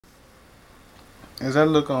As I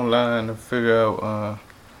look online to figure out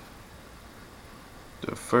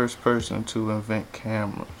the first person to invent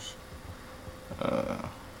cameras, uh,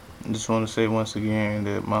 I just want to say once again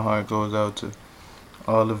that my heart goes out to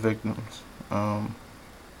all the victims um,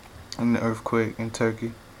 in the earthquake in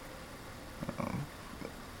Turkey. Um,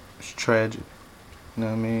 it's tragic. You know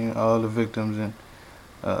what I mean? All the victims in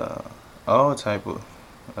uh, all type of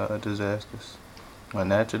disasters, or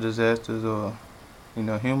natural disasters, or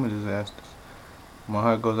human disasters. My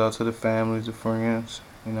heart goes out to the families, the friends.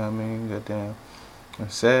 You know what I mean? Goddamn,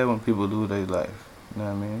 it's sad when people lose their life. You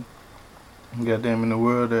know what I mean? Goddamn, in the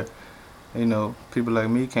world that people like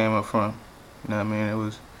me came up from. You know what I mean? It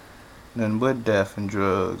was nothing but death and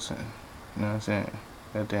drugs, and you know what I'm saying?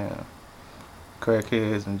 Goddamn,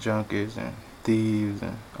 crackheads and junkies and thieves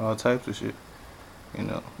and all types of shit.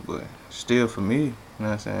 But still for me, you know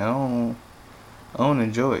what I'm saying? I don't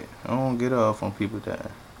enjoy it. I don't get off on people dying.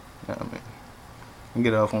 You know what I mean? I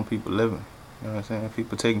get off on people living. You know what I'm saying?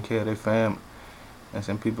 People taking care of their family. And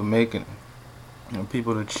some people making it.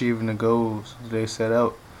 People achieving the goals they set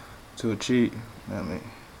out to achieve. You know what I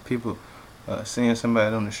mean? People seeing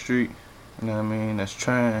somebody on the street, you know what I mean, that's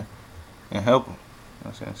trying and help them. You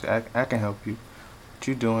know what I'm saying? I can help you. What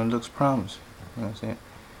you're doing looks promising. You know what I'm saying?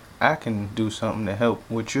 I can do something to help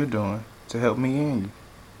what you're doing to help me and you. You know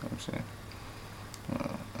what I'm saying?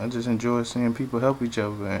 I just enjoy seeing people help each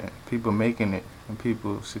other and people making it and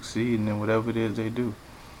people succeeding in whatever it is they do.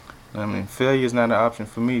 I mean, failure is not an option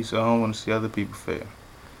for me, so I don't want to see other people fail.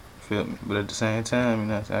 Feel me? But at the same time,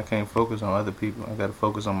 I can't focus on other people. I gotta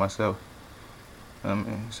focus on myself. I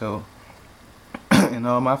mean, so in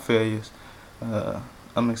all my failures,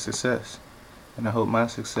 I'm a success, and I hope my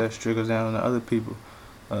success trickles down to other people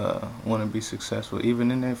want to be successful, even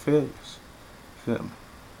in their failures. Feel me?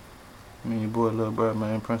 I mean, your boy, Lil Bro,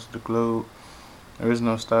 man, Prince of the Globe. There is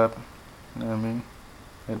no stopping. You know what I mean?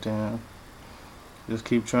 Goddamn, just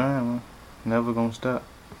keep trying, man. Never gonna stop.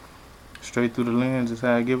 Straight through the lens is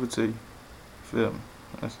how I give it to you. Feel me?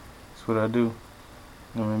 That's what I do. You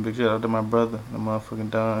know what I mean? Big shout out to my brother, the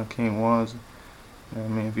motherfucking Don King Wanza. You know what I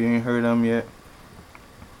mean? If you ain't heard of him yet,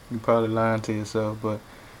 you probably lying to yourself, but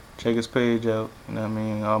check his page out. You know what I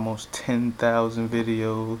mean? Almost 10,000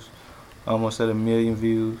 videos, almost at 1 million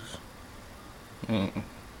views. Man,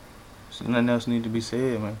 so nothing else need to be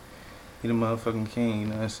said, man. He the motherfucking king, you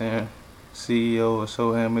know what I'm saying? CEO of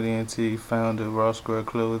Soul Hammer DNT, founder of Raw Square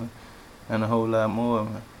Clothing, and a whole lot more,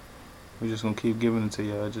 man. We just gonna keep giving it to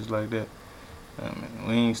y'all just like that. I mean,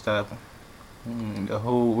 we ain't stopping. The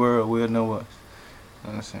whole world will know us. You know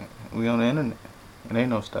what I'm saying? We on the internet. It ain't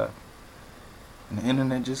no stop. And the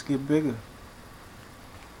internet just get bigger.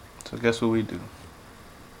 So guess what we do?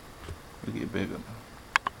 We get bigger.